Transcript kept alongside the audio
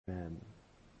Amen.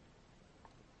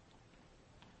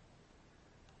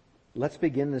 Let's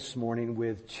begin this morning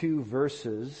with two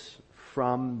verses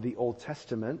from the Old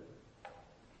Testament.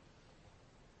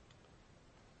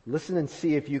 Listen and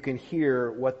see if you can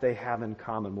hear what they have in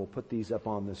common. We'll put these up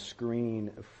on the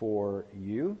screen for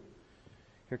you.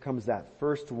 Here comes that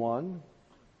first one.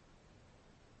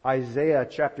 Isaiah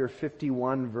chapter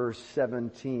 51 verse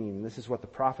 17. This is what the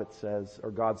prophet says, or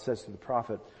God says to the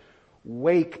prophet.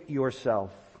 Wake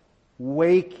yourself.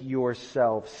 Wake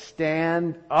yourself.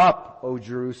 Stand up, O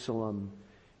Jerusalem.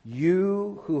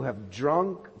 You who have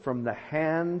drunk from the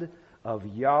hand of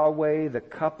Yahweh the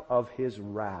cup of His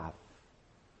wrath.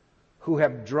 Who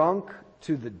have drunk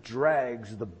to the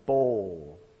dregs the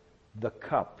bowl, the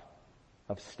cup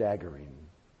of staggering.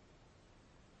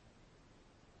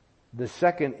 The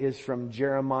second is from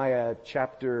Jeremiah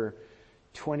chapter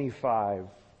 25.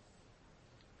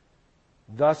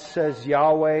 Thus says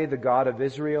Yahweh, the God of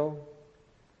Israel.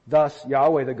 Thus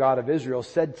Yahweh, the God of Israel,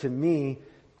 said to me,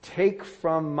 take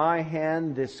from my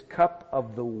hand this cup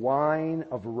of the wine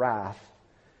of wrath,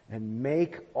 and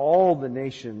make all the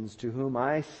nations to whom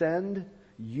I send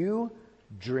you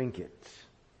drink it.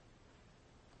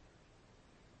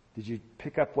 Did you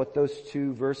pick up what those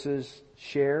two verses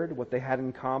shared, what they had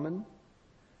in common?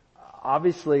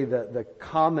 Obviously, the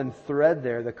common thread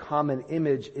there, the common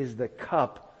image is the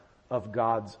cup of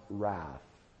God's wrath.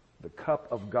 The cup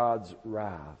of God's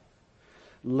wrath.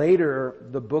 Later,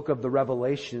 the book of the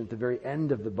Revelation, at the very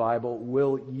end of the Bible,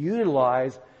 will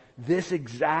utilize this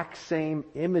exact same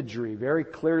imagery very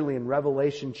clearly in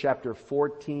Revelation chapter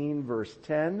 14, verse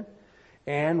 10,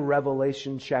 and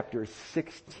Revelation chapter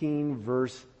 16,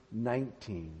 verse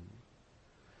 19.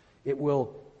 It will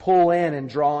pull in and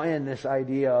draw in this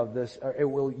idea of this, it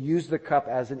will use the cup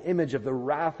as an image of the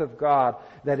wrath of God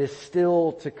that is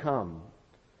still to come.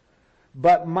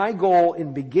 But my goal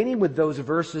in beginning with those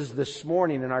verses this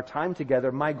morning in our time together,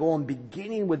 my goal in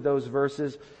beginning with those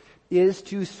verses is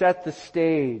to set the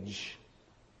stage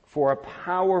for a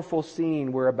powerful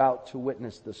scene we're about to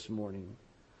witness this morning.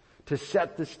 To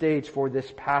set the stage for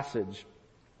this passage.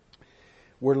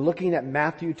 We're looking at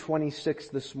Matthew 26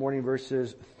 this morning,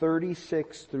 verses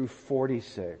 36 through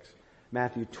 46.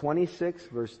 Matthew 26,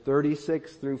 verse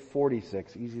 36 through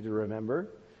 46. Easy to remember.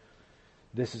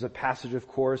 This is a passage, of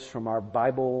course, from our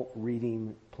Bible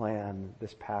reading plan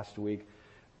this past week.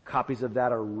 Copies of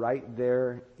that are right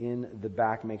there in the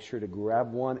back. Make sure to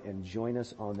grab one and join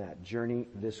us on that journey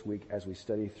this week as we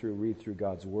read through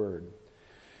God's Word.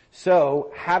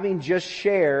 So, having just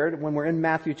shared, when we're in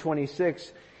Matthew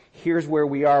 26, here's where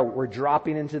we are. We're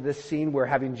dropping into this scene where,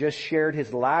 having just shared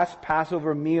His last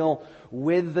Passover meal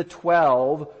with the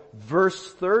 12,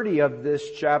 verse 30 of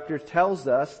this chapter tells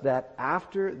us that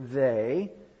after they,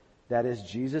 that is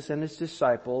Jesus and His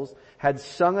disciples, had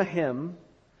sung a hymn,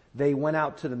 they went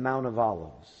out to the Mount of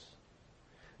Olives.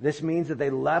 This means that they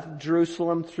left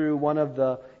Jerusalem through one of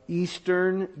the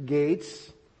eastern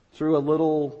gates, through a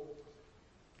little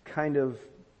kind of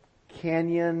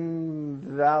canyon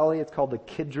valley. It's called the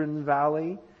Kidron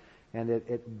Valley. And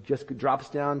it just drops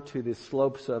down to the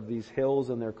slopes of these hills,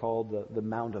 and they're called the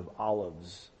Mount of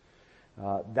Olives.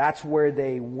 That's where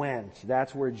they went.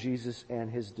 That's where Jesus and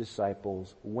His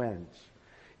disciples went.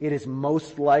 It is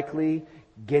most likely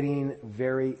getting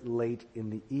very late in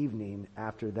the evening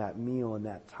after that meal and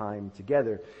that time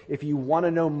together. If you want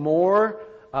to know more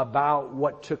about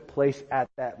what took place at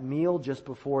that meal just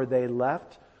before they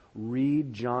left,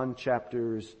 read John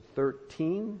chapters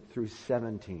 13 through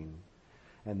 17.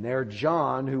 And there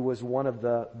John, who was one of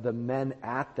the men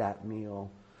at that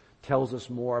meal, tells us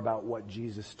more about what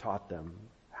Jesus taught them,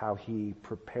 how He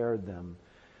prepared them.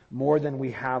 More than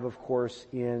we have, of course,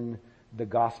 in the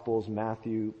Gospels,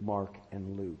 Matthew, Mark,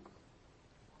 and Luke.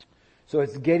 So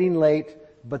it's getting late,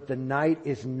 but the night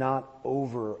is not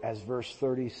over, as verse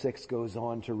 36 goes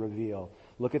on to reveal.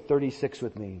 Look at 36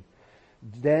 with me.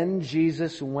 Then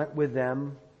Jesus went with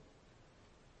them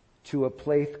to a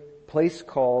place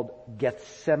called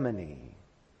Gethsemane.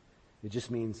 It just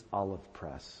means olive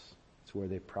press. It's where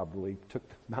they probably took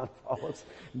the Mount of Olives,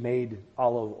 made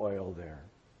olive oil there.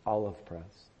 Olive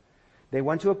press. They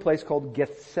went to a place called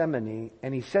Gethsemane,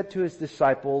 and He said to His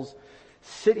disciples,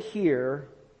 sit here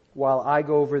while I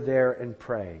go over there and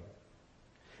pray.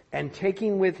 And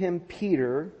taking with Him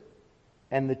Peter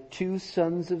and the two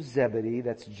sons of Zebedee,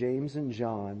 that's James and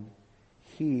John,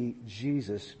 He,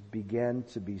 Jesus, began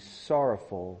to be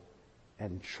sorrowful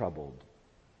and troubled.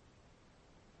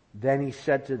 Then He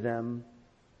said to them,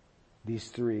 these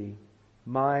three,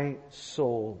 my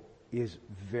soul is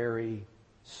very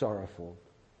sorrowful,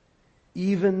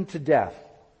 even to death.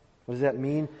 What does that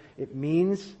mean? It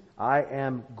means I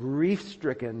am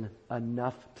grief-stricken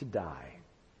enough to die.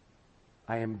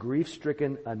 I am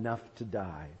grief-stricken enough to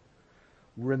die.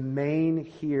 Remain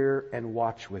here and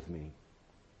watch with me.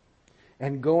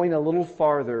 And going a little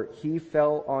farther, he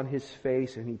fell on his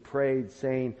face and he prayed,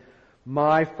 saying,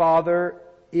 My Father,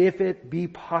 if it be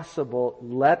possible,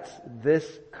 let this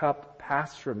cup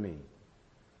pass from me.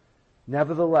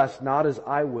 Nevertheless, not as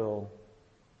I will,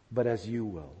 but as you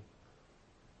will.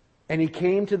 And he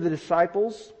came to the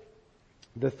disciples,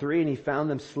 the three, and he found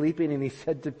them sleeping, and he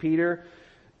said to Peter,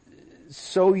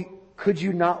 So could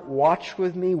you not watch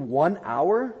with me 1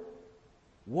 hour?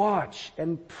 Watch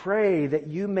and pray that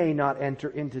you may not enter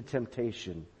into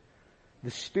temptation.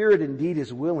 The spirit indeed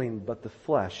is willing, but the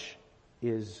flesh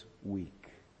is weak.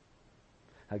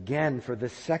 Again, for the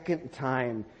second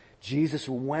time, Jesus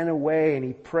went away and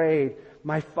he prayed,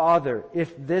 My Father,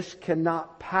 if this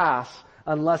cannot pass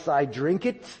unless I drink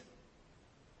it,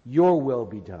 your will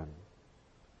be done.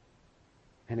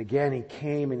 And again he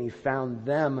came and he found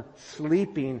them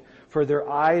sleeping, for their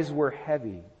eyes were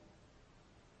heavy.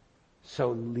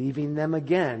 So leaving them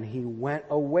again, he went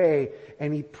away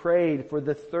and he prayed for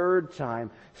the third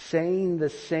time, saying the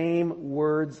same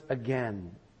words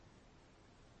again.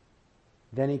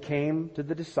 Then he came to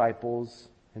the disciples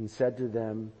and said to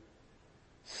them,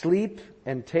 Sleep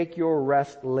and take your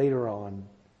rest later on.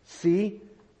 See,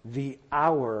 the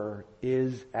hour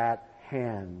is at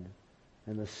hand,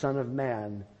 and the Son of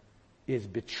Man is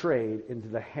betrayed into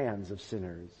the hands of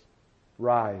sinners.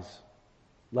 Rise,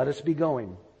 let us be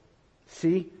going.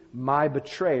 See, my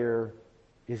betrayer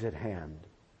is at hand.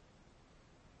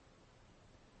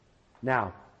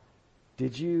 Now,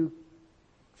 did you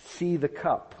see the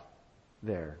cup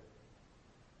there?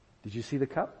 Did you see the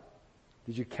cup?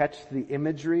 Did you catch the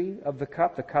imagery of the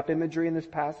cup imagery in this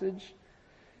passage?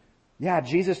 Yeah,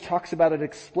 Jesus talks about it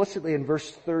explicitly in verse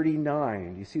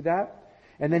 39. Do you see that?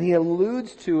 And then he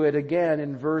alludes to it again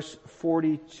in verse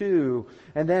 42.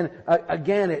 And then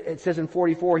again it says in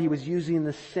 44 he was using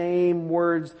the same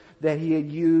words that he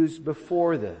had used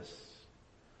before this.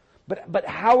 But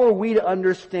how are we to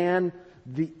understand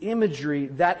the imagery,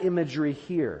 that imagery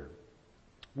here?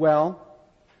 Well,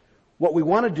 what we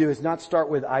want to do is not start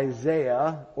with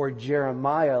Isaiah or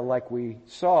Jeremiah like we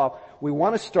saw. We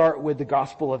want to start with the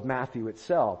Gospel of Matthew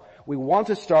itself. We want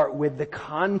to start with the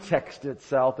context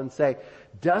itself and say,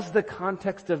 does the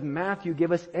context of Matthew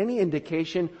give us any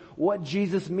indication what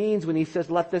Jesus means when he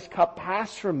says, let this cup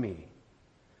pass from me?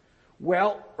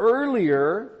 Well,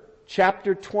 earlier,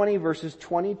 chapter 20, verses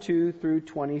 22 through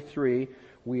 23,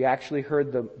 we actually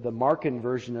heard the Markan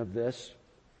version of this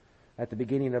at the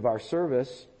beginning of our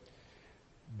service.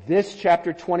 This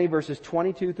chapter 20, verses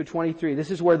 22 through 23,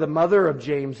 this is where the mother of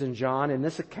James and John, in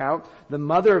this account, the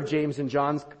mother of James and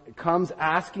John comes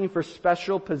asking for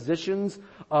special positions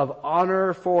of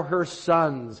honor for her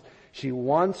sons. She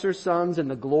wants her sons in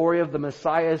the glory of the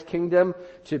Messiah's kingdom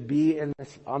to be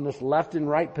on this left and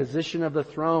right position of the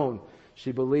throne.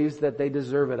 She believes that they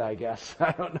deserve it, I guess.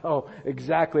 I don't know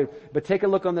exactly. But take a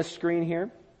look on the screen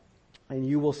here. And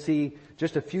you will see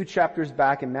just a few chapters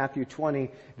back in Matthew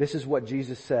 20, this is what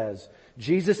Jesus says.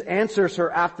 Jesus answers her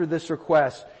after this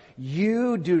request.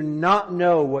 You do not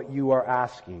know what you are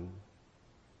asking.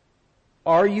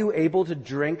 Are you able to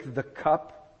drink the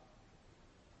cup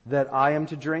that I am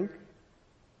to drink?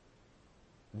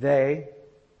 They,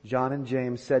 John and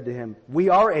James, said to him, We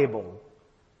are able.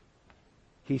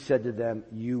 He said to them,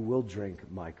 You will drink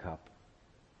my cup.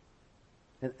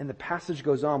 And the passage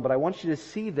goes on, but I want you to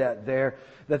see that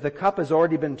the cup has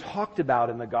already been talked about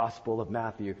in the Gospel of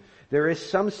Matthew. There is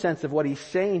some sense of what he's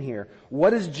saying here. What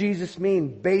does Jesus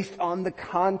mean based on the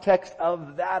context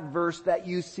of that verse that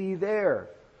you see there?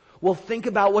 Well, think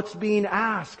about what's being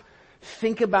asked.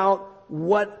 Think about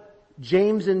what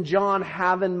James and John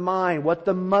have in mind, what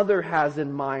the mother has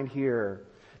in mind here.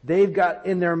 They've got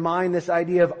in their mind this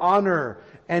idea of honor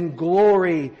and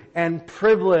glory and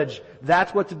privilege.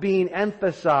 That's what's being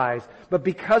emphasized. But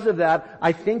because of that,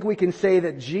 I think we can say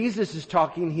that Jesus is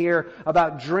talking here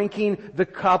about drinking the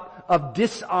cup of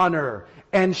dishonor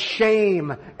and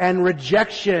shame and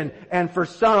rejection, and for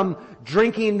some,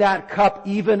 drinking that cup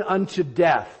even unto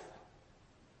death.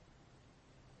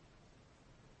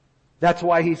 That's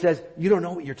why he says, you don't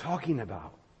know what you're talking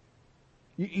about.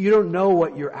 You don't know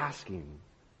what you're asking.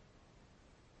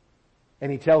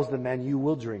 And he tells the men, you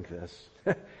will drink this.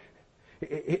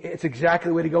 It's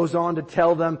exactly what he goes on to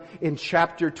tell them in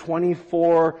chapter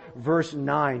 24, verse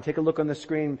 9. Take a look on the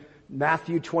screen.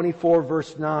 Matthew 24,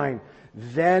 verse 9.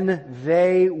 Then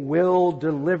they will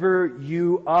deliver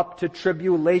you up to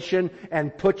tribulation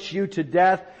and put you to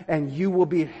death, and you will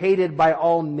be hated by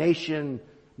all nations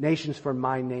nations for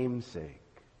my name's sake.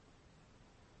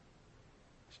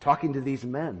 He's talking to these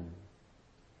men.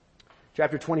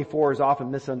 Chapter 24 is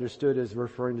often misunderstood as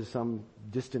referring to some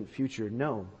distant future.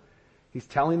 No. He's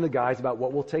telling the guys about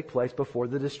what will take place before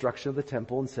the destruction of the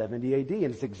temple in 70 AD.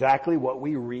 And it's exactly what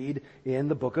we read in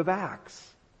the book of Acts.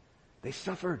 They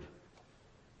suffered.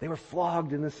 They were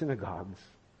flogged in the synagogues.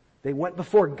 They went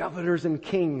before governors and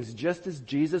kings just as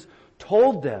Jesus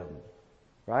told them.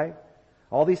 Right?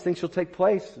 All these things shall take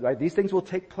place. Right? These things will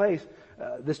take place.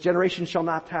 This generation shall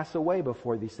not pass away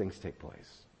before these things take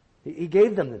place. He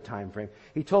gave them the time frame.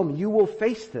 He told them, you will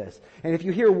face this. And if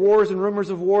you hear wars and rumors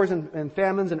of wars and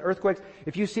famines and earthquakes,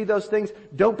 if you see those things,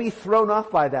 don't be thrown off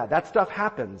by that. That stuff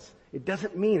happens. It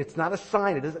doesn't mean, it's not a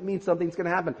sign. It doesn't mean something's going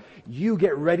to happen. You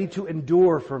get ready to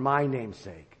endure for my name's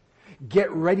sake.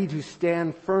 Get ready to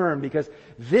stand firm, because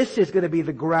this is going to be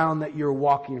the ground that you're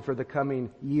walking for the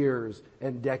coming years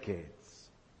and decades.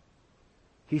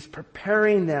 He's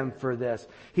preparing them for this.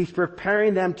 He's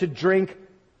preparing them to drink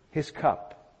His cup.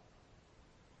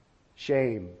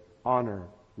 Shame, honor,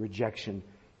 rejection,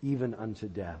 even unto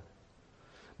death.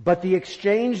 But the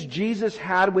exchange Jesus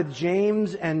had with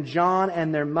James and John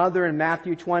and their mother in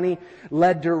Matthew 20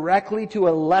 led directly to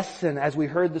a lesson, as we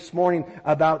heard this morning,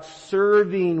 about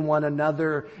serving one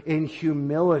another in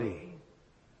humility.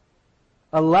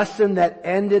 A lesson that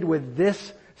ended with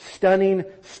this stunning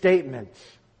statement.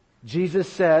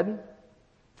 Jesus said,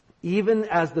 even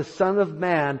as the Son of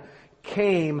Man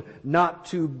came not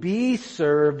to be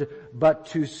served, but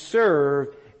to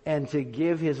serve and to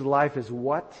give His life as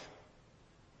what?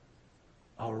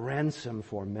 A ransom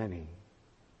for many.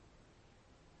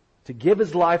 To give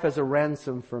His life as a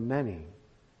ransom for many.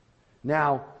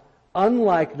 Now,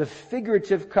 unlike the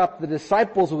figurative cup the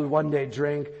disciples would one day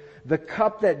drink, the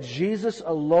cup that Jesus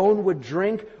alone would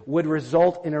drink would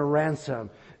result in a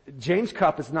ransom. James'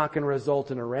 cup is not going to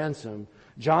result in a ransom.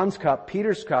 John's cup,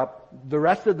 Peter's cup, the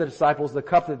rest of the disciples, the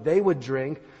cup that they would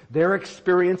drink, their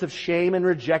experience of shame and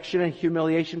rejection and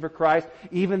humiliation for Christ,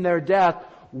 even their death,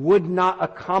 would not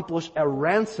accomplish a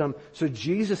ransom. So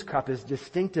Jesus' cup is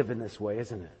distinctive in this way,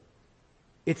 isn't it?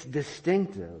 It's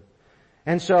distinctive.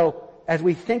 And so, as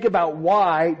we think about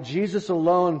why Jesus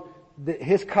alone,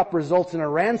 His cup results in a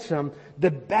ransom,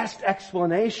 the best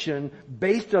explanation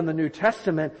based on the New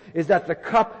Testament is that the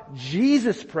cup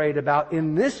Jesus prayed about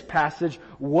in this passage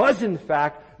was in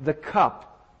fact the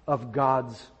cup of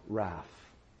God's wrath.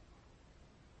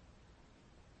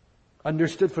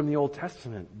 Understood from the Old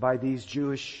Testament by these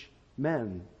Jewish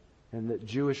men and the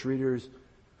Jewish readers,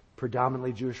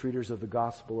 predominantly Jewish readers of the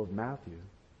Gospel of Matthew.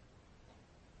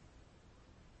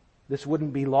 This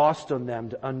wouldn't be lost on them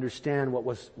to understand what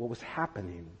was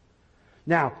happening.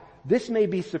 Now, this may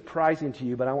be surprising to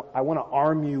you, but I want to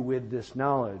arm you with this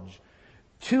knowledge.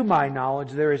 To my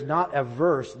knowledge, there is not a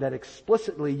verse that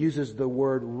explicitly uses the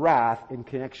word wrath in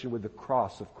connection with the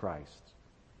cross of Christ.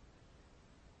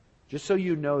 Just so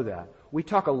you know that. We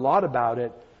talk a lot about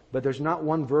it, but there's not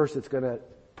one verse that's going to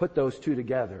put those two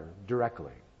together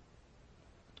directly.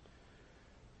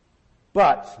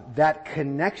 But that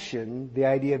connection, the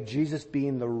idea of Jesus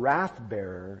being the wrath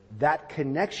bearer, that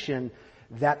connection,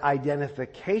 that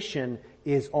identification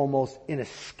is almost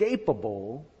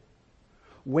inescapable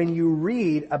when you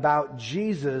read about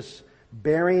Jesus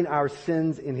bearing our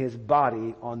sins in His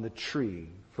body on the tree,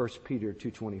 1 Peter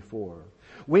 2:24.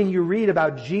 When you read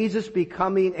about Jesus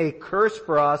becoming a curse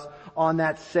for us on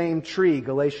that same tree,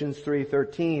 Galatians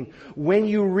 3:13. When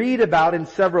you read about, in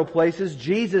several places,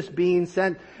 Jesus being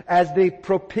sent as the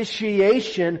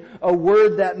propitiation, a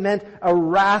word that meant a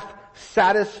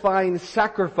wrath-satisfying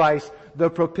sacrifice, the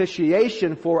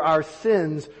propitiation for our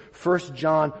sins, 1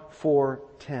 John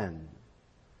 4:10.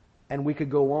 And we could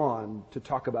go on to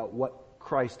talk about what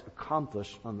Christ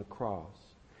accomplished on the cross.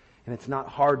 And it's not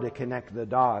hard to connect the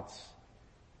dots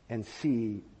and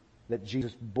see that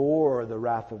Jesus bore the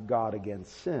wrath of God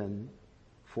against sin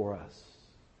for us.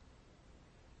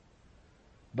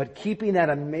 But keeping that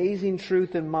amazing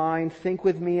truth in mind, think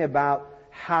with me about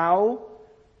how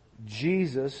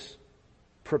Jesus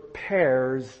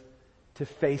prepares to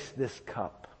face this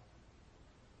cup.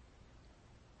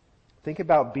 Think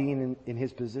about being in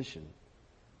His position,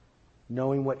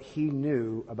 knowing what He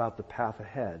knew about the path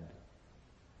ahead.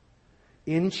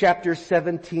 In chapter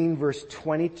 17, verse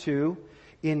 22,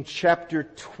 in chapter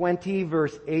 20,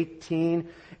 verse 18,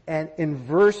 and in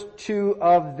verse 2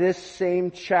 of this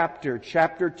same chapter,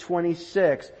 chapter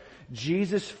 26,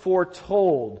 Jesus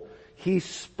foretold, He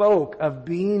spoke of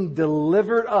being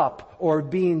delivered up or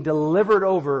being delivered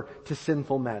over to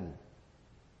sinful men.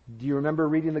 Do you remember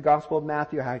reading the Gospel of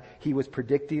Matthew, how He was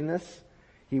predicting this?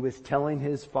 He was telling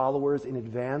His followers in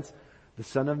advance, The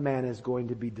Son of Man is going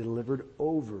to be delivered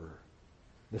over.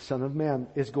 The Son of Man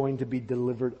is going to be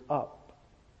delivered up.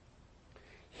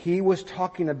 He was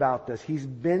talking about this. He's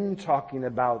been talking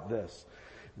about this.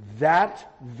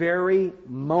 That very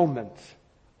moment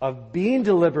of being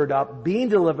delivered up, being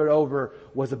delivered over,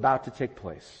 was about to take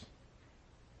place.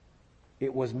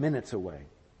 It was minutes away.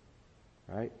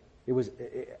 Right? It was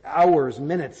hours,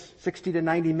 minutes, 60 to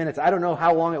 90 minutes. I don't know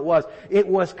how long it was. It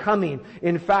was coming.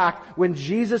 In fact, when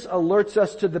Jesus alerts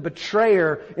us to the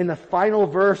betrayer in the final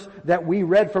verse that we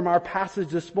read from our passage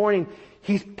this morning,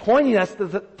 He's pointing us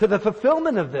to the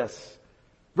fulfillment of this.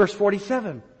 Verse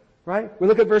 47, right? We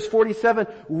look at verse 47.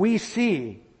 We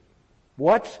see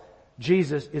what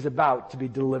Jesus is about to be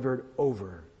delivered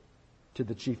over to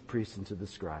the chief priests and to the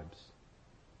scribes.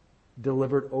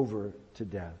 Delivered over to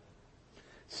death.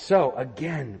 So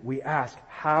again, we ask,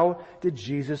 how did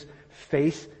Jesus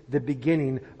face the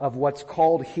beginning of what's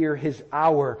called here His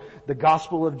hour? The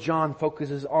Gospel of John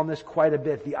focuses on this quite a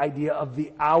bit, the idea of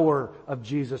the hour of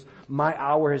Jesus. My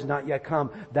hour has not yet come.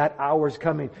 That hour is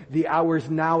coming. The hour is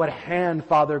now at hand,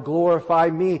 Father. Glorify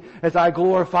me as I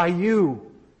glorify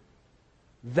you.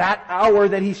 That hour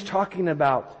that He's talking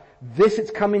about, this is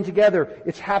coming together.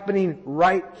 It's happening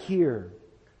right here.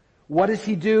 What does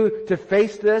He do to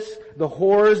face this? The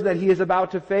horrors that He is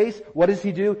about to face? What does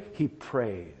He do? He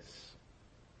prays.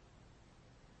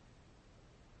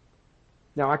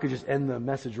 Now I could just end the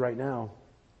message right now.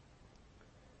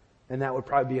 And that would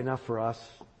probably be enough for us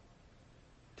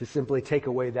to simply take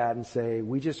away that and say,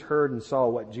 we just heard and saw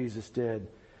what Jesus did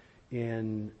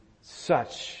in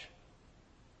such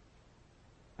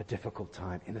a difficult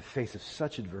time, in the face of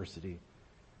such adversity.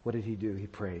 What did He do? He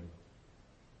prayed.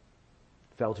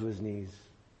 Fell to His knees.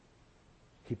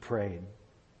 He prayed.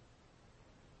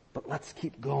 But let's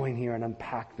keep going here and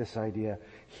unpack this idea.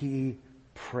 He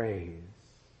prays.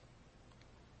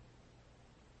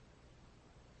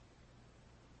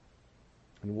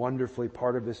 And wonderfully,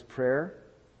 parts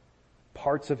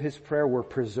of His prayer were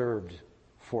preserved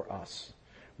for us.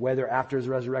 Whether after His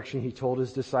resurrection He told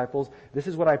His disciples, this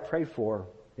is what I pray for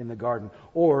in the garden.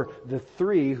 Or the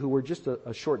three who were just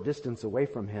a short distance away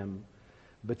from Him,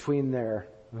 between their,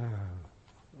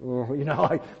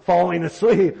 like falling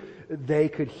asleep, they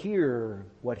could hear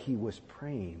what He was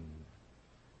praying.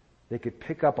 They could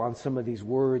pick up on some of these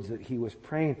words that He was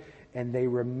praying, and they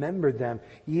remembered them,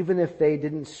 even if they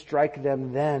didn't strike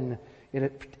them then in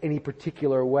any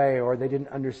particular way, or they didn't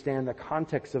understand the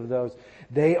context of those.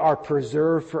 They are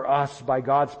preserved for us by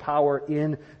God's power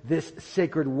in this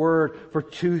sacred word for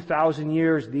 2,000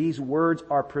 years. These words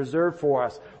are preserved for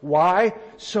us. Why?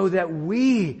 So that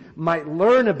we might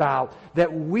learn about,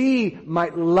 that we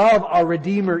might love our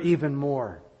Redeemer even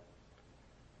more.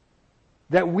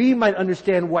 That we might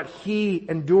understand what He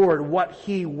endured, what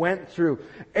He went through.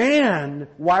 And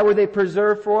why were they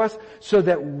preserved for us? So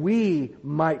that we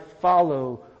might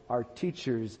follow our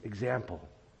teacher's example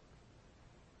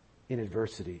in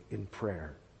adversity, in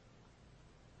prayer.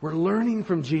 We're learning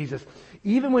from Jesus.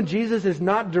 Even when Jesus is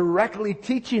not directly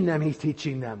teaching them, He's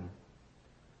teaching them.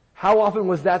 How often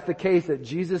was that the case, that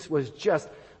Jesus was just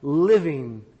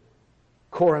living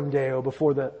coram Deo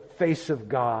before the face of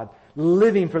God?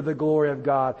 Living for the glory of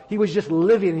God. He was just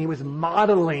living and He was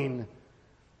modeling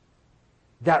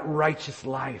that righteous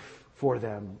life for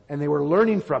them. And they were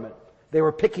learning from it. They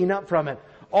were picking up from it.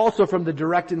 Also from the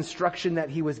direct instruction that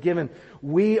He was given.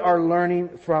 We are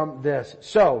learning from this.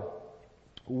 So,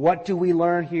 what do we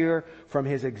learn here from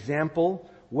His example?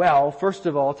 Well, first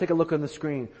of all, take a look on the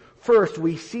screen. First,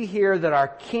 we see here that our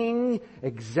King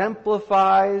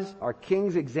exemplifies, our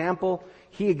King's example,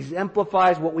 He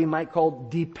exemplifies what we might call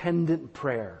dependent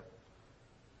prayer.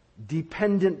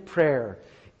 Dependent prayer.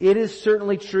 It is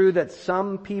certainly true that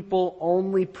some people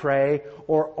only pray,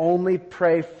 or only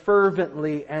pray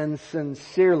fervently and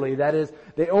sincerely. That is,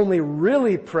 they only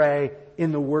really pray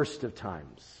in the worst of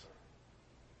times.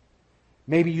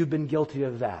 Maybe you've been guilty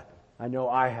of that. I know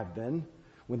I have been.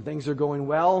 When things are going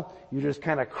well, you're just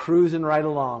kind of cruising right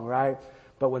along, right?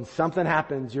 But when something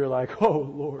happens, you're like, oh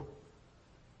Lord.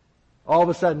 All of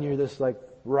a sudden you're this like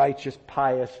righteous,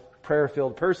 pious,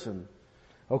 prayer-filled person.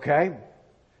 Okay?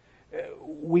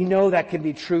 We know that can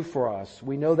be true for us.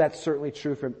 We know that's certainly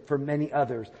true for many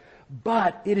others.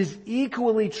 But it is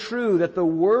equally true that the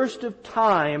worst of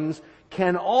times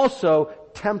can also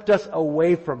tempt us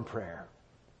away from prayer.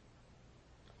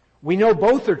 We know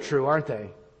both are true, aren't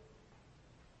they?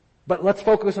 But let's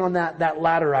focus on that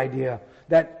latter idea,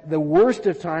 that the worst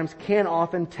of times can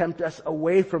often tempt us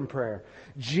away from prayer.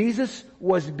 Jesus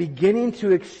was beginning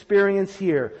to experience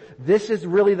here. This is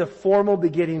really the formal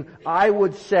beginning, I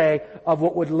would say, of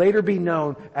what would later be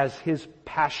known as His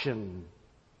passion.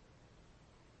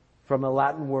 From a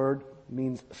Latin word,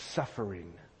 means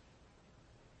suffering.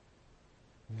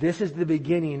 This is the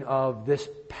beginning of this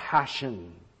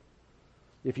passion.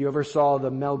 If you ever saw the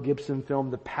Mel Gibson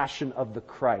film, The Passion of the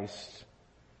Christ,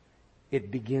 it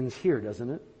begins here, doesn't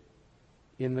it?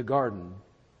 In the garden,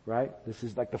 right? This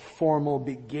is like the formal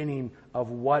beginning of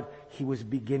what He was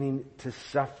beginning to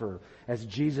suffer. As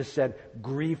Jesus said,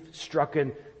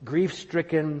 grief-stricken,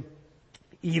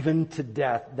 even to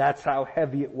death. That's how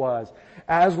heavy it was.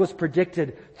 As was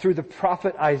predicted through the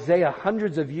prophet Isaiah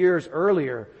hundreds of years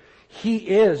earlier,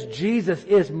 Jesus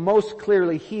is most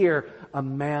clearly here a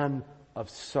man of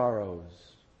sorrows,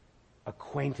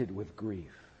 acquainted with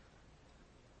grief.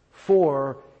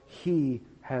 For He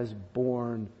has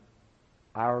borne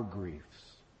our griefs.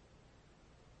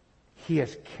 He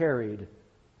has carried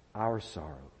our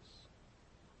sorrows.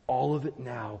 All of it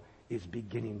now is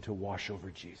beginning to wash over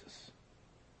Jesus.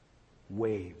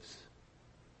 Waves,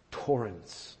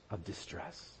 torrents of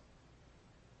distress,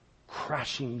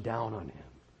 crashing down on Him.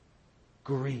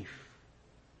 Grief,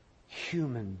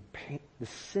 human pain, the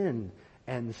sin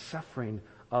and suffering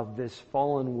of this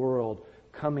fallen world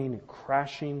coming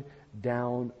crashing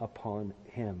down upon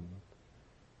Him.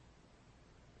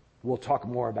 We'll talk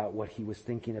more about what He was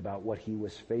thinking about, what He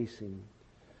was facing.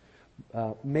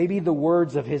 Maybe the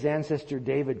words of his ancestor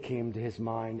David came to his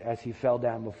mind as he fell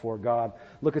down before God.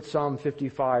 Look at Psalm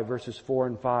 55, verses 4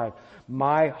 and 5.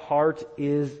 My heart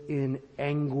is in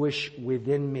anguish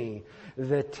within me.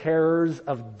 The terrors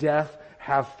of death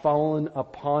have fallen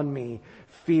upon me.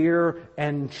 Fear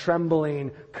and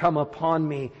trembling come upon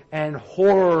me, and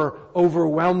horror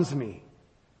overwhelms me.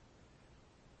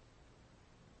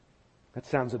 That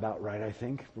sounds about right, I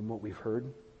think, from what we've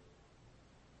heard.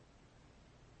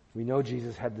 We know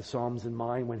Jesus had the Psalms in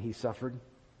mind when He suffered.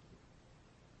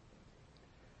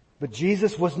 But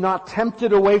Jesus was not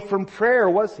tempted away from prayer,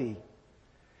 was He?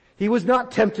 He was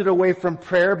not tempted away from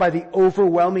prayer by the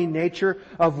overwhelming nature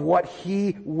of what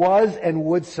He was and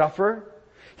would suffer.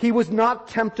 He was not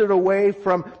tempted away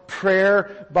from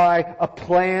prayer by a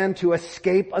plan to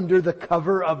escape under the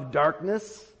cover of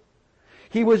darkness.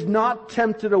 He was not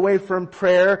tempted away from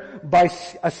prayer by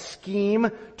a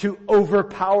scheme to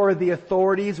overpower the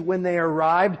authorities when they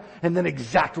arrived and then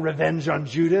exact revenge on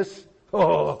Judas.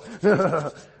 Oh,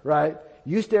 right?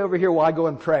 You stay over here while I go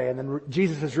and pray. And then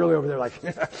Jesus is really over there like,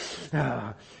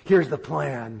 here's the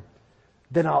plan.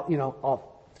 Then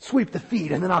I'll sweep the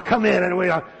feet and then I'll come in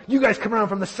and you guys come around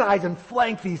from the sides and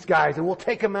flank these guys and we'll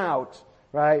take them out.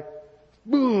 Right?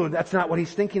 Boom, that's not what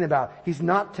He's thinking about. He's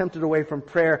not tempted away from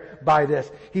prayer by this.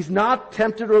 He's not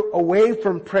tempted away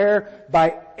from prayer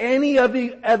by any of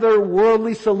the other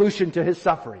worldly solution to His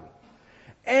suffering.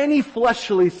 Any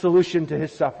fleshly solution to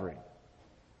His suffering.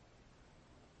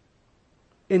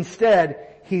 Instead,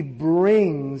 He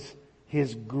brings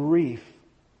His grief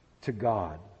to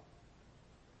God.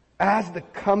 As the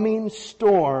coming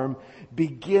storm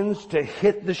begins to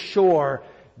hit the shore,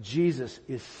 Jesus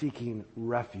is seeking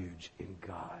refuge in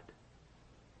God.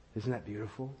 Isn't that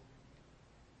beautiful?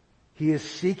 He is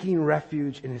seeking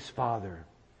refuge in His Father.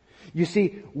 You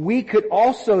see, we could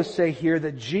also say here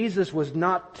that Jesus was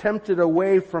not tempted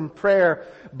away from prayer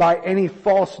by any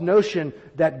false notion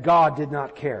that God did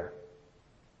not care.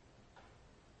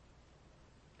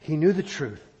 He knew the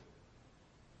truth.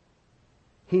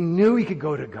 He knew He could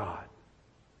go to God.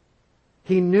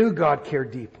 He knew God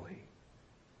cared deeply.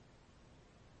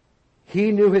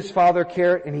 He knew His Father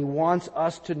cared, and He wants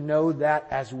us to know that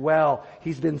as well.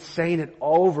 He's been saying it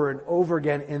over and over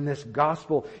again in this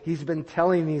gospel. He's been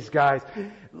telling these guys,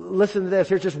 listen to this.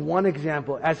 Here's just one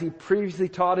example. As He previously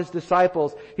taught His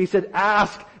disciples, He said,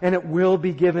 ask and it will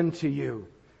be given to you.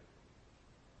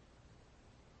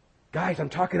 Guys, I'm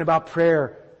talking about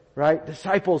prayer, right?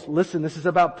 Disciples, listen, this is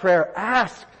about prayer.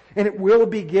 Ask and it will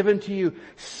be given to you.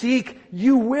 Seek,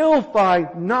 you will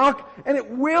find. Knock, and it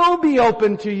will be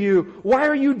open to you. Why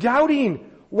are you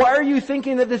doubting? Why are you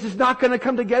thinking that this is not going to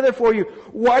come together for you?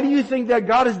 Why do you think that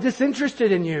God is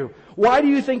disinterested in you? Why do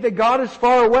you think that God is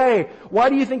far away? Why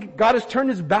do you think God has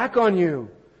turned His back on you?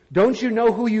 Don't you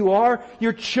know who you are?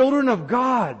 You're children of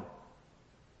God.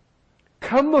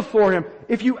 Come before Him.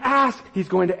 If you ask, He's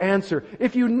going to answer.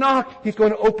 If you knock, He's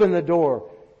going to open the door.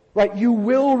 Right? You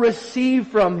will receive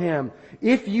from Him.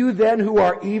 If you then who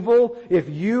are evil, if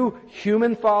you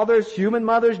human fathers, human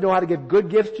mothers know how to give good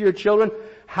gifts to your children,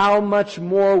 how much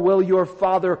more will your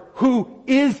Father who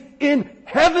is in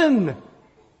heaven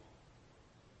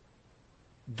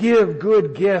give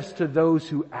good gifts to those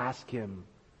who ask Him.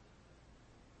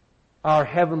 Our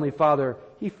Heavenly Father,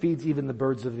 He feeds even the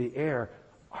birds of the air.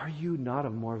 Are you not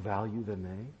of more value than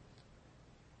they?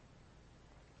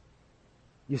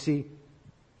 You see,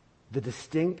 the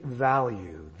distinct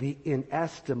value, the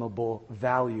inestimable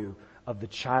value of the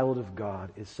child of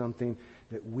God is something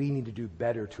that we need to do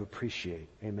better to appreciate.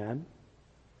 Amen?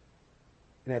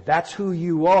 And if that's who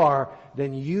you are,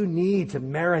 then you need to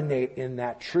marinate in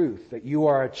that truth, that you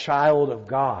are a child of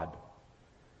God.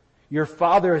 Your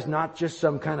Father is not just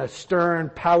some kind of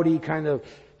stern, pouty, kind of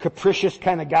capricious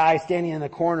kind of guy standing in the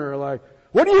corner like,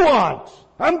 what do you want?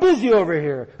 I'm busy over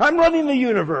here. I'm running the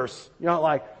universe. You know,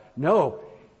 like, no,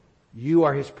 you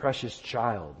are His precious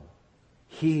child.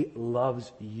 He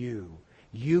loves you.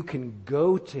 You can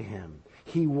go to Him.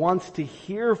 He wants to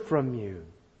hear from you.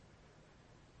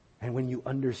 And when you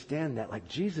understand that, like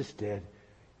Jesus did,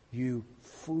 you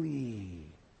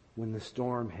flee when the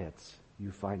storm hits.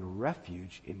 You find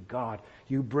refuge in God.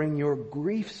 You bring your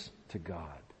griefs to God.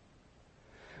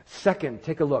 Second,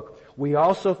 take a look. We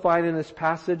also find in this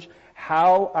passage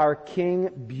how our King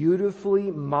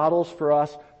beautifully models for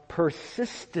us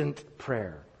persistent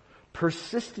prayer.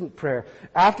 Persistent prayer.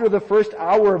 After the first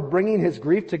hour of bringing his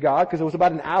grief to God, because it was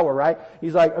about an hour, right?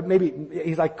 He's like,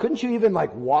 couldn't you even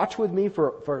like watch with me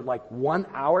for like 1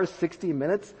 hour, 60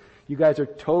 minutes? You guys are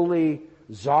totally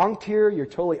zonked here. You're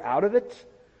totally out of it.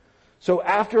 So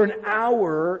after an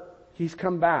hour, he's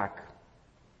come back,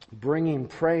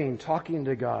 praying, talking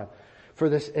to God. For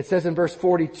this, it says in verse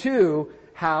 42,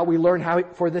 how we learn how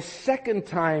for the second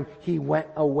time he went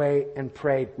away and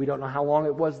prayed. We don't know how long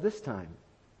it was this time.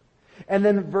 And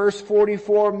then verse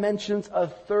 44 mentions a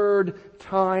third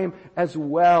time as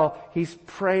well. He's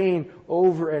praying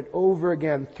over and over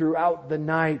again throughout the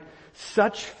night.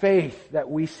 Such faith that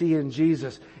we see in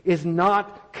Jesus is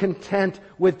not content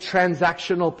with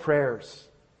transactional prayers.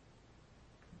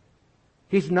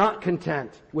 He's not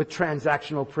content with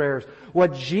transactional prayers.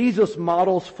 What Jesus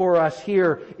models for us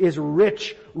here is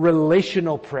rich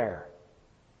relational prayer.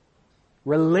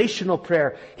 Relational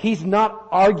prayer. He's not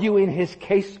arguing his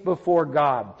case before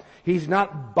God. He's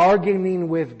not bargaining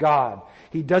with God.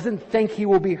 He doesn't think he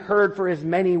will be heard for his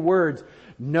many words.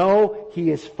 No,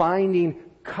 he is finding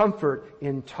comfort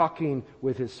in talking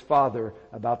with his Father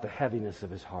about the heaviness of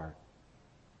his heart.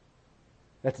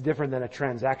 That's different than a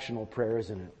transactional prayer,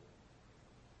 isn't it?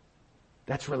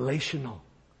 That's relational.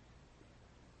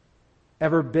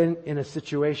 Ever been in a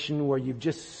situation where you've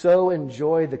just so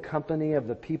enjoyed the company of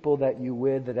the people that you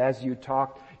with that as you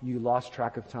talked, you lost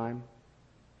track of time?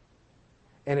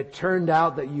 And it turned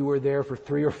out that you were there for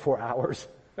 3 or 4 hours.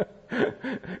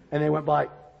 And they went by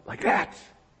like that.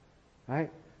 Right?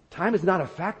 Time is not a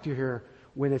factor here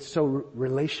when it's so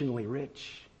relationally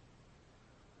rich.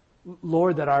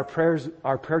 Lord, that our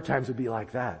prayer times would be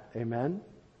like that. Amen?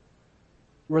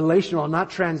 Relational,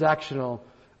 not transactional.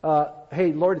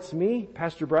 Hey, Lord, it's me,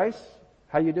 Pastor Bryce.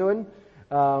 How you doing?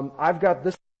 I've got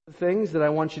this things that I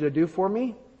want you to do for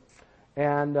me.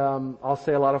 And I'll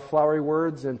say a lot of flowery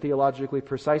words and theologically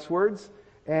precise words.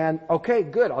 And okay,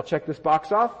 good. I'll check this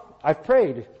box off. I've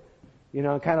prayed. You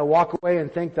know, kind of walk away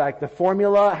and think like the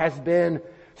formula has been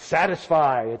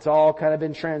satisfied. It's all kind of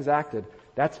been transacted.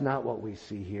 That's not what we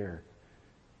see here.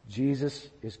 Jesus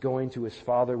is going to his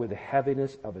Father with the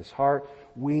heaviness of his heart.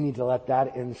 We need to let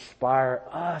that inspire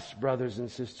us, brothers and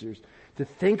sisters, to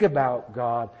think about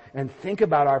God and think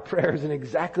about our prayers in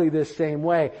exactly this same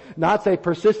way. Not say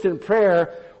persistent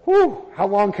prayer, how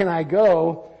long can I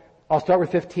go? I'll start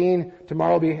with 15,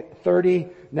 tomorrow will be 30,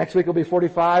 next week will be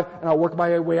 45, and I'll work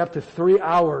my way up to 3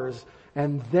 hours,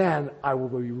 and then I will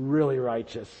be really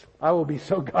righteous. I will be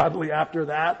so godly after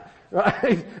that,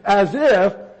 right? As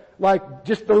if, like,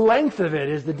 just the length of it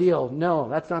is the deal. No,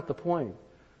 that's not the point.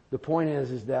 The point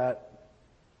is that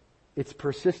it's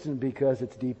persistent because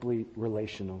it's deeply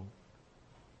relational.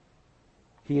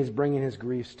 He is bringing his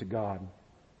griefs to God.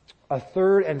 A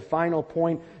third and final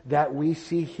point that we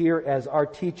see here as our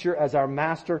teacher, as our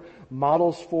master,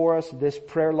 models for us this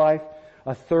prayer life.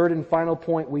 A third and final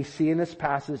point we see in this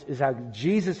passage is how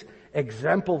Jesus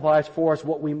exemplifies for us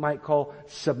what we might call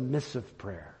submissive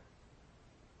prayer.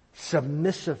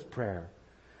 Submissive prayer.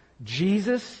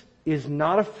 Jesus is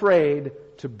not afraid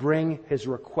to bring his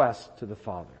request to the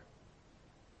Father.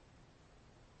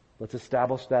 Let's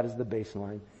establish that as the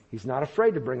baseline. He's not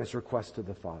afraid to bring his request to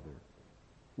the Father.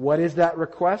 What is that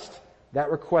request? That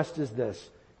request is this: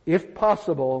 if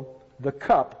possible, the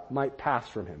cup might pass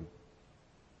from him.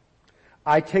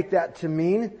 I take that to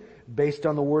mean, based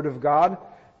on the Word of God,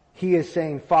 He is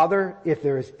saying, Father, if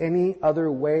there is any other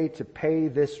way to pay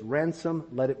this ransom,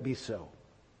 let it be so.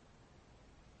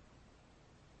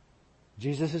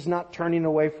 Jesus is not turning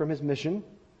away from his mission.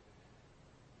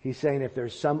 He's saying, if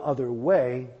there's some other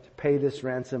way to pay this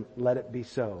ransom, let it be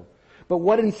so. But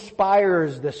what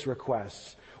inspires this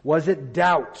request? Was it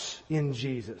doubt in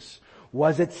Jesus?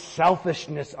 Was it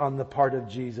selfishness on the part of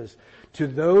Jesus? To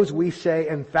those we say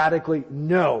emphatically,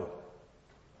 no.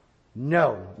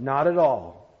 No, not at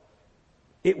all.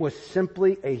 It was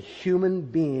simply a human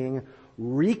being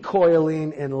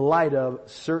recoiling in light of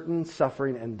certain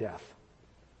suffering and death.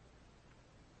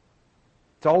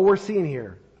 That's all we're seeing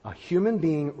here. A human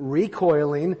being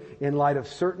recoiling in light of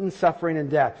certain suffering and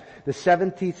death. The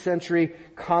 17th century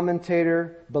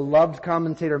commentator, beloved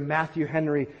commentator Matthew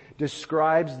Henry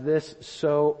describes this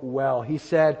so well. He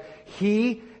said,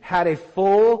 he had a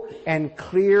full and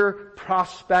clear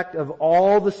prospect of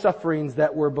all the sufferings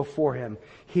that were before him.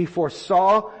 He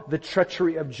foresaw the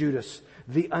treachery of Judas,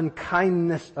 the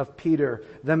unkindness of Peter,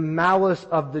 the malice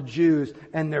of the Jews,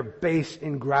 and their base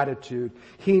ingratitude.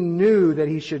 He knew that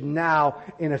he should now,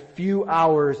 in a few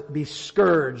hours, be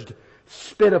scourged,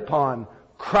 spit upon,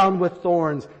 crowned with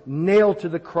thorns, nailed to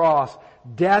the cross,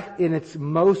 death in its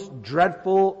most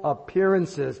dreadful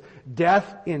appearances,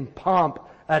 death in pomp,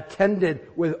 attended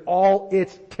with all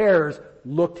its terrors,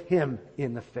 looked him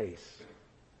in the face.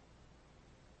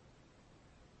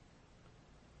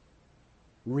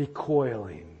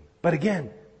 Recoiling. But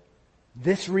again,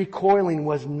 this recoiling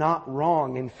was not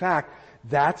wrong. In fact,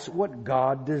 that's what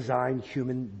God designed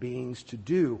human beings to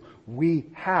do. We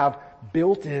have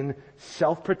built-in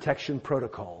self-protection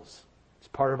protocols. It's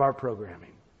part of our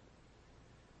programming.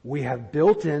 We have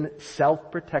built-in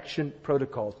self-protection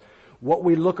protocols. What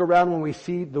we look around when we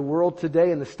see the world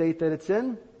today and the state that it's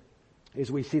in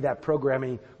is we see that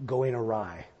programming going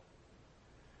awry.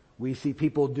 We see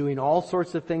people doing all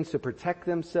sorts of things to protect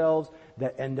themselves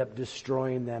that end up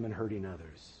destroying them and hurting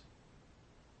others.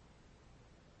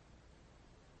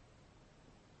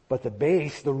 But the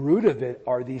base, the root of it,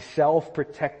 are these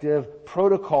self-protective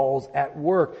protocols at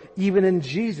work. Even in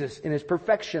Jesus, in his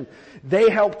perfection, they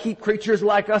help keep creatures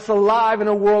like us alive in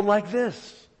a world like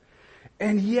this.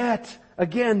 And yet,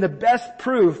 again, the best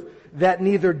proof that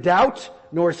neither doubt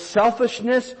nor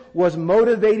selfishness was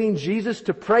motivating Jesus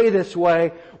to pray this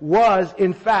way was,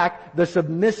 in fact, the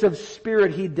submissive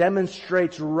spirit he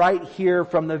demonstrates right here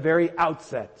from the very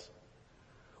outset.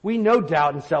 We know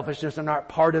doubt and selfishness are not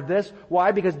part of this.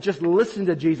 Why? Because just listen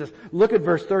to Jesus. Look at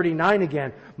verse 39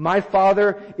 again. My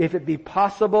Father, if it be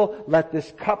possible, let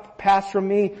this cup pass from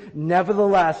me.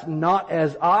 Nevertheless, not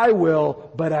as I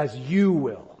will, but as you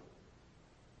will.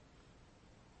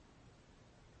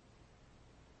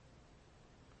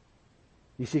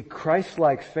 You see,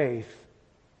 Christ-like faith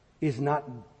is not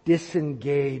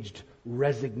disengaged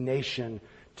resignation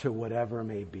to whatever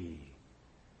may be.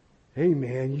 Hey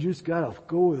man, you just gotta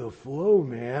go with the flow,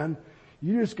 man.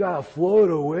 You just gotta float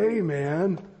away,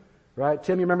 man. Right?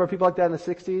 Tim, you remember people like that in the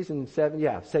 60s and 70s?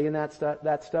 Yeah, saying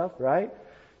that stuff, right?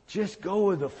 Just go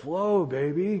with the flow,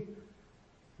 baby.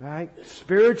 Right?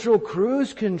 Spiritual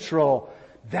cruise control.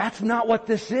 That's not what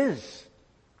this is.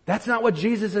 That's not what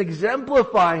Jesus is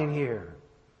exemplifying here.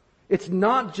 It's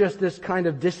not just this kind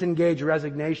of disengaged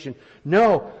resignation.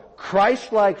 No,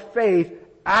 Christ-like faith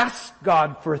asks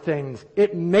God for things.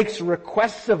 It makes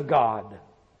requests of God.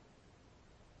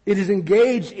 It is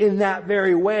engaged in that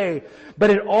very way,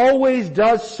 but it always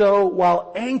does so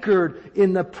while anchored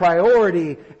in the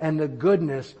priority and the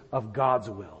goodness of God's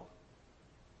will.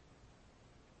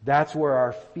 That's where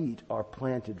our feet are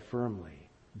planted firmly.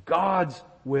 God's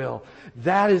will.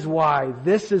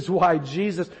 This is why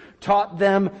Jesus taught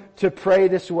them to pray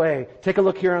this way. Take a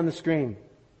look here on the screen.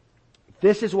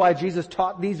 This is why Jesus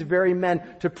taught these very men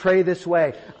to pray this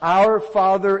way. Our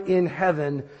Father in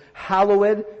heaven,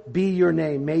 hallowed be your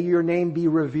name. May your name be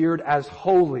revered as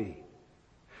holy.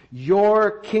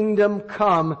 Your kingdom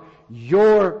come,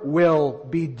 your will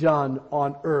be done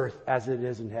on earth as it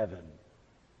is in heaven.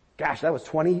 Gosh, that was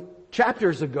 20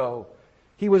 chapters ago.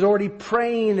 He was already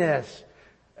praying this.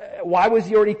 Why was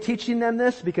he already teaching them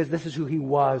this? Because this is who he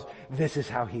was. This is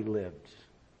how he lived.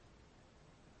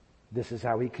 This is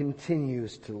how he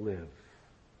continues to live.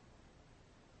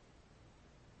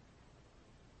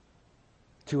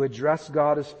 To address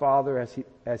God as Father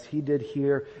as he did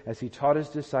here, as he taught his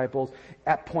disciples,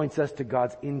 that points us to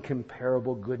God's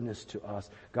incomparable goodness to us.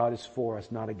 God is for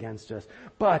us, not against us.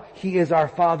 But he is our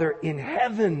Father in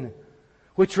heaven,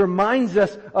 which reminds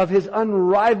us of his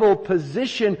unrivaled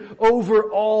position over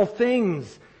all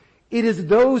things. It is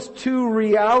those two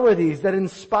realities that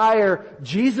inspire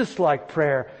Jesus-like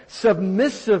prayer,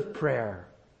 submissive prayer.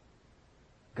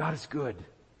 God is good.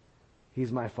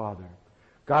 He's my Father.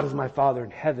 God is my Father in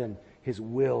heaven. His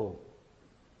will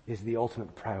is the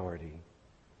ultimate priority.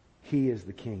 He is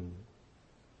the King.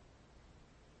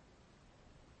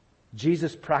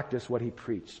 Jesus practiced what He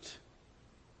preached.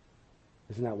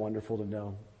 Isn't that wonderful to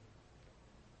know?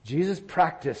 Jesus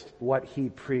practiced what He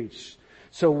preached.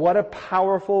 So what a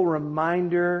powerful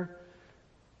reminder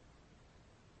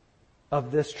of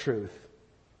this truth.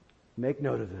 Make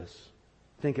note of this.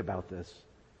 Think about this.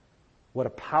 What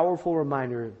a powerful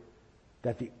reminder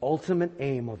that the ultimate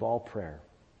aim of all prayer,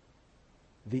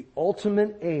 the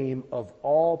ultimate aim of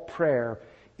all prayer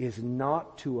is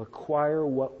not to acquire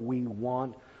what we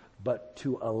want, but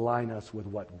to align us with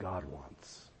what God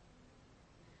wants.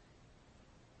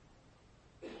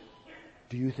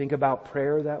 Do you think about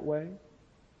prayer that way?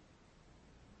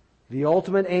 The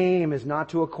ultimate aim is not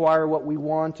to acquire what we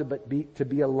want, but to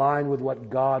be aligned with what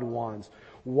God wants.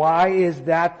 Why is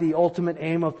that the ultimate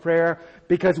aim of prayer?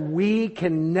 Because we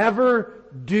can never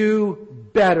do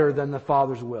better than the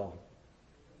Father's will.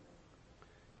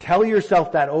 Tell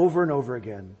yourself that over and over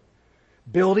again.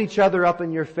 Build each other up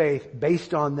in your faith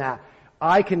based on that.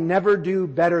 I can never do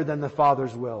better than the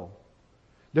Father's will.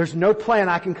 There's no plan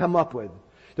I can come up with.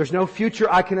 There's no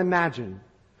future I can imagine.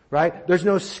 Right? There's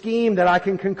no scheme that I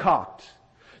can concoct.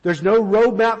 There's no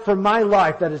roadmap for my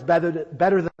life that is better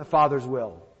than the Father's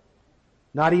will.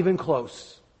 Not even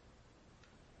close.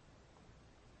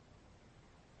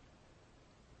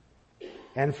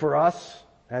 And for us,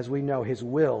 as we know, His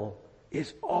will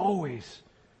is always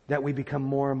that we become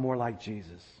more and more like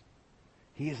Jesus.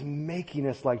 He is making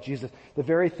us like Jesus. The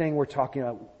very thing we're talking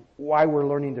about, why we're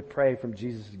learning to pray from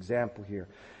Jesus' example here.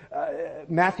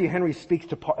 Matthew Henry speaks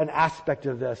to an aspect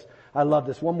of this. I love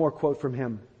this. One more quote from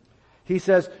him. He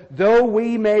says, though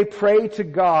we may pray to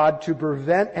God to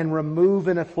prevent and remove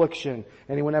an affliction.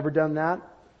 Anyone ever done that?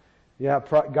 Yeah,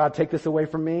 God, take this away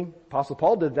from me. Apostle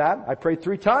Paul did that. I prayed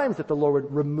 3 times that the Lord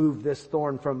would remove this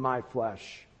thorn from my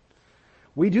flesh.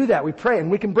 We do that. We pray, and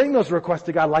we can bring those requests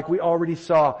to God like we already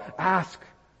saw. Ask,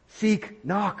 seek,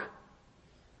 knock.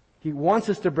 He wants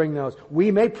us to bring those.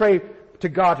 We may pray to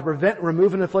God to prevent and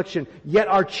remove an affliction, yet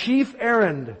our chief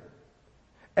errand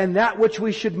and that which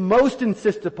we should most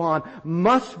insist upon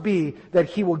must be that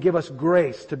He will give us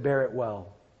grace to bear it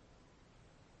well.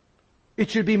 It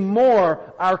should be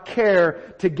more our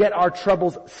care to get our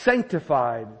troubles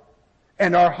sanctified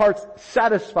and our hearts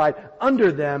satisfied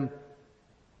under them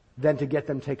than to get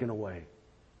them taken away.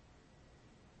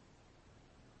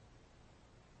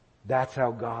 That's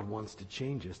how God wants to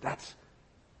change us. That's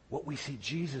what we see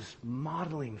Jesus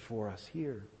modeling for us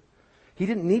here. He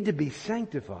didn't need to be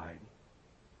sanctified,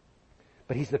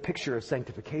 but He's the picture of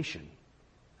sanctification.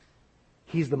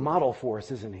 He's the model for us,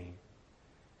 isn't He?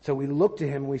 So we look to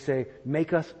Him and we say,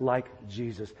 make us like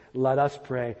Jesus. Let us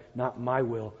pray, not my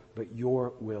will, but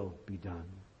your will be done.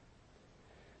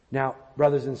 Now,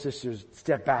 brothers and sisters,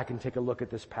 step back and take a look at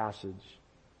this passage.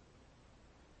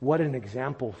 What an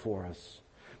example for us.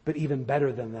 But even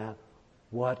better than that,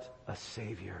 what a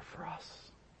Savior for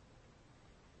us.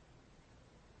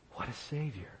 What a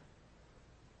Savior.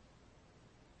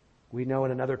 We know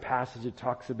in another passage it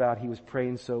talks about He was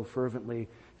praying so fervently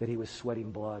that He was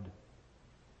sweating blood.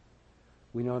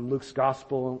 We know in Luke's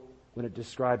Gospel, when it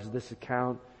describes this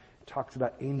account, it talks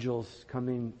about angels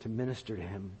coming to minister to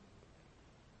Him.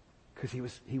 Because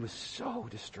he was so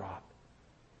distraught.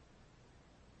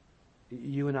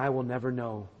 You and I will never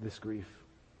know this grief.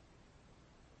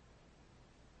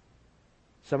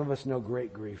 Some of us know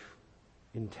great grief,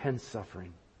 intense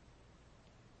suffering.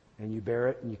 And you bear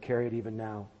it and you carry it even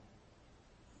now.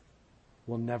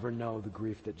 We'll never know the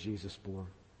grief that Jesus bore.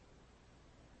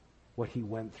 What He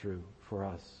went through for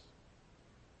us.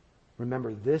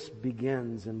 Remember, this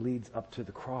begins and leads up to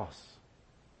the cross.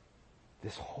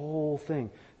 This whole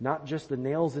thing, not just the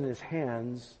nails in His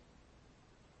hands,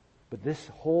 but this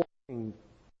whole thing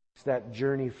is that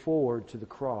journey forward to the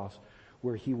cross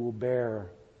where He will bear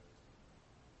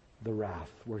the wrath,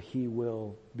 where He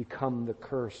will become the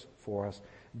curse for us,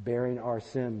 bearing our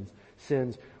sins.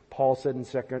 Paul said in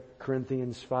 2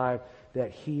 Corinthians 5 that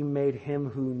He made Him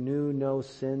who knew no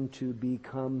sin to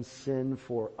become sin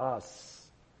for us,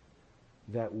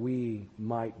 that we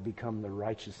might become the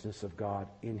righteousness of God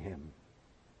in Him.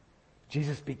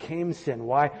 Jesus became sin.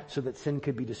 Why? So that sin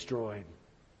could be destroyed.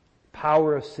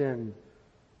 Power of sin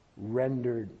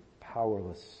rendered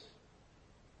powerless.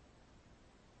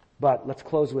 But let's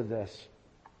close with this.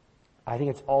 I think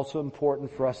it's also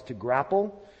important for us to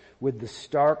grapple with the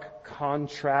stark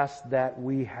contrast that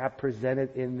we have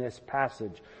presented in this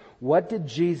passage. What did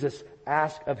Jesus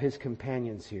ask of His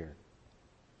companions here?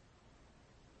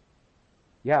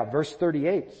 Yeah, verse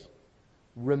 38.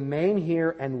 Remain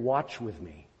here and watch with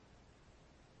me.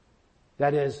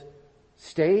 That is,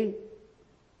 stay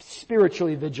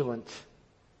spiritually vigilant.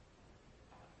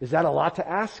 Is that a lot to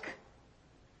ask?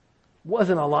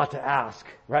 Wasn't a lot to ask,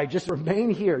 right? Just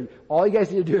remain here. All you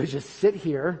guys need to do is just sit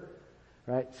here,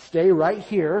 right? Stay right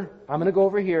here. I'm going to go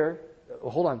over here.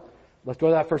 Hold on. Let's go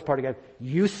to that first part again.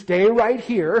 You stay right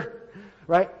here,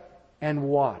 right? And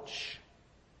watch.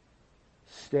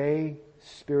 Stay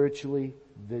spiritually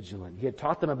vigilant. He had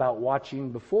taught them about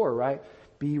watching before, right?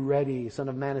 Be ready. Son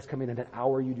of Man is coming in an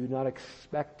hour you do not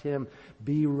expect him.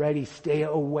 Be ready. Stay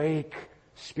awake.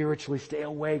 Spiritually, stay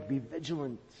awake. Be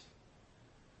vigilant.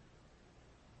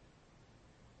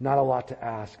 Not a lot to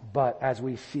ask, but as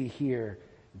we see here,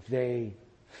 they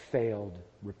failed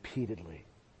repeatedly,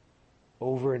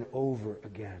 over and over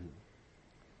again.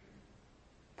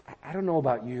 I don't know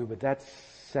about you, but that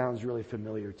sounds really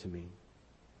familiar to me.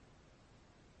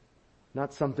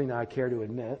 Not something I care to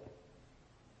admit,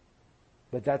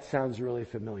 but that sounds really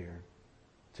familiar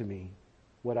to me,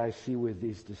 what I see with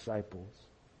these disciples.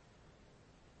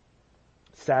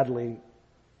 Sadly,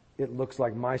 it looks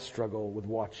like my struggle with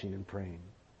watching and praying.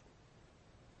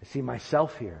 I see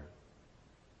myself here.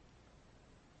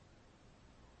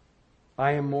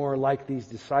 I am more like these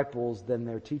disciples than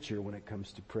their teacher when it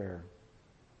comes to prayer.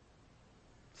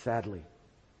 Sadly.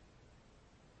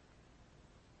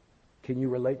 Can you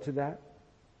relate to that?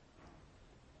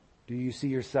 Do you see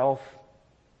yourself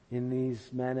in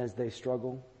these men as they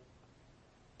struggle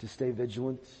to stay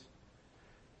vigilant?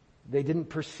 They didn't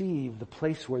perceive the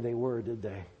place where they were, did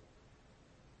they?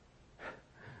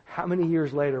 How many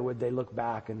years later would they look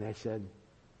back and they said,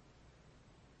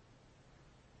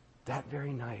 that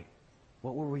very night,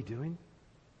 what were we doing?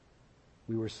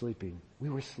 We were sleeping. We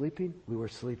were sleeping? We were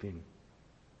sleeping.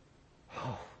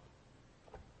 Oh.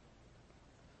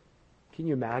 Can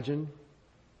you imagine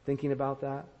thinking about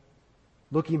that?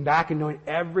 Looking back and knowing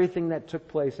everything that took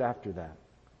place after that.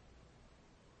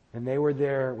 And they were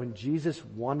there when Jesus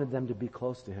wanted them to be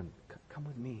close to him. Come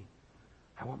with me.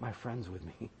 I want my friends with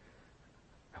me.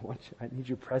 I need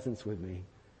your presence with me.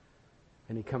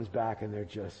 And he comes back and they're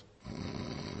just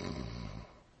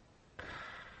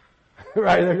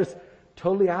right, they're just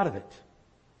totally out of it.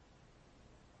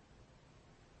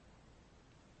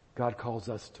 God calls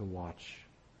us to watch,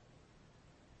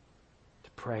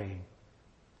 to pray,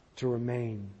 to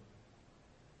remain.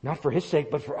 Not for his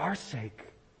sake, but for our sake,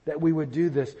 that we would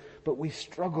do this. But we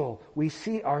struggle. We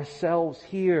see ourselves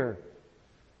here.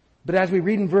 But as we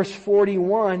read in verse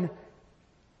 41,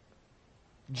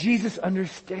 Jesus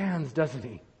understands, doesn't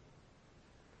he?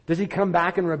 Does he come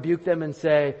back and rebuke them and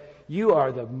say, you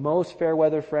are the most fair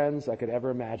weather friends I could ever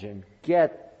imagine.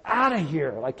 Get out of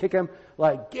here. Like kick them,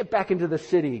 like get back into the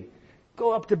city.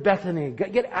 Go up to Bethany.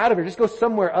 Get out of here. Just go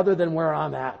somewhere other than where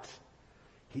I'm at.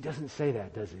 He doesn't say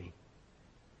that, does he?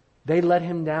 They let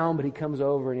him down, but he comes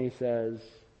over and he says,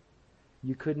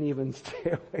 you couldn't even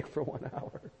stay awake for 1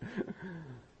 hour.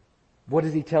 What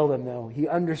does he tell them though? He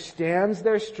understands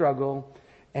their struggle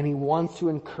and he wants to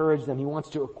encourage them. He wants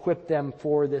to equip them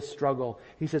for this struggle.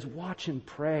 He says, watch and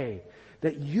pray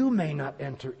that you may not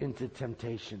enter into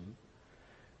temptation.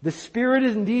 The spirit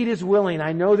indeed is willing.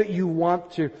 I know that you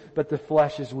want to, but the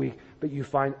flesh is weak. But you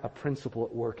find a principle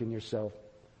at work in yourself,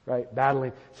 right?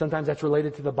 Battling. Sometimes that's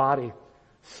related to the body.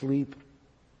 Sleep,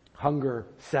 hunger,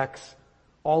 sex,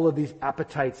 all of these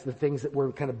appetites, the things that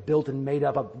we're kind of built and made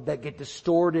up of, that get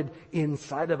distorted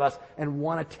inside of us and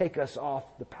want to take us off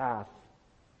the path.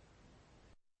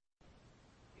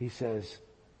 He says,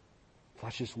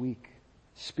 flesh is weak.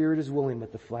 Spirit is willing,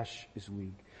 but the flesh is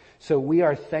weak. So we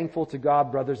are thankful to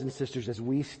God, brothers and sisters, as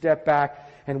we step back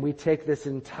and we take this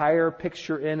entire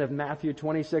picture in of Matthew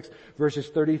 26, verses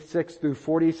 36 through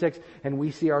 46, and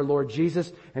we see our Lord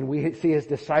Jesus, and we see his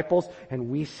disciples, and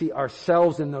we see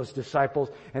ourselves in those disciples,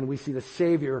 and we see the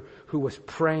Savior who was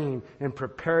praying and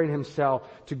preparing himself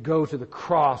to go to the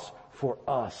cross for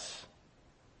us.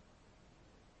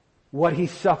 What he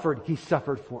suffered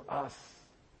for us.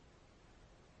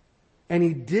 And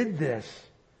he did this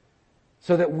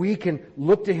so that we can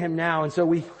look to him now. And so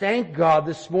we thank God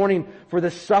this morning for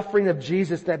the suffering of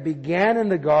Jesus that began in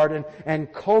the garden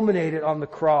and culminated on the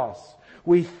cross.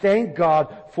 We thank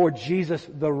God for Jesus,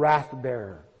 the wrath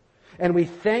bearer. And we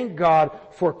thank God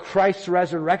for Christ's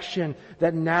resurrection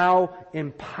that now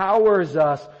empowers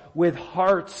us with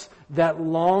hearts that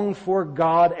long for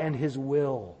God and his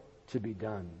will to be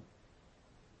done.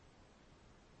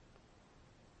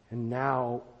 And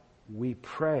now we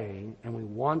pray, and we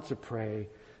want to pray,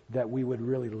 that we would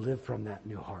really live from that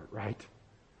new heart, right?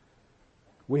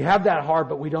 We have that heart,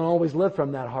 but we don't always live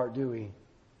from that heart, do we?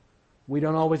 We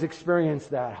don't always experience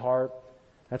that heart.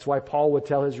 That's why Paul would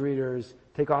tell his readers,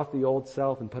 take off the old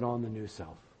self and put on the new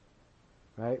self.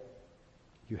 Right?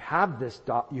 You have this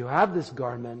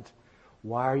garment.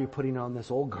 Why are you putting on this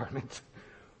old garment?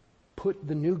 Put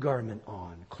the new garment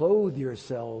on. Clothe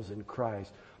yourselves in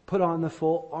Christ. Put on the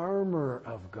full armor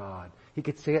of God. He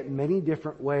could say it in many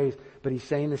different ways, but he's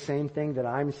saying the same thing that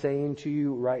I'm saying to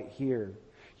you right here.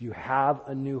 You have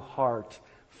a new heart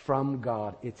from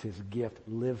God. It's His gift.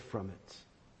 Live from it.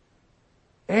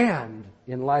 And,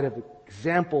 in light of the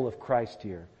example of Christ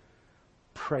here,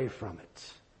 pray from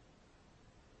it.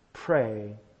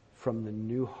 Pray from the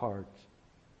new heart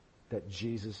that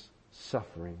Jesus'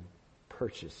 suffering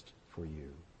purchased for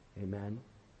you. Amen?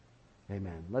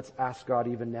 Amen. Let's ask God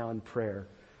even now in prayer.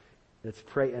 Let's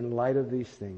pray in light of these things.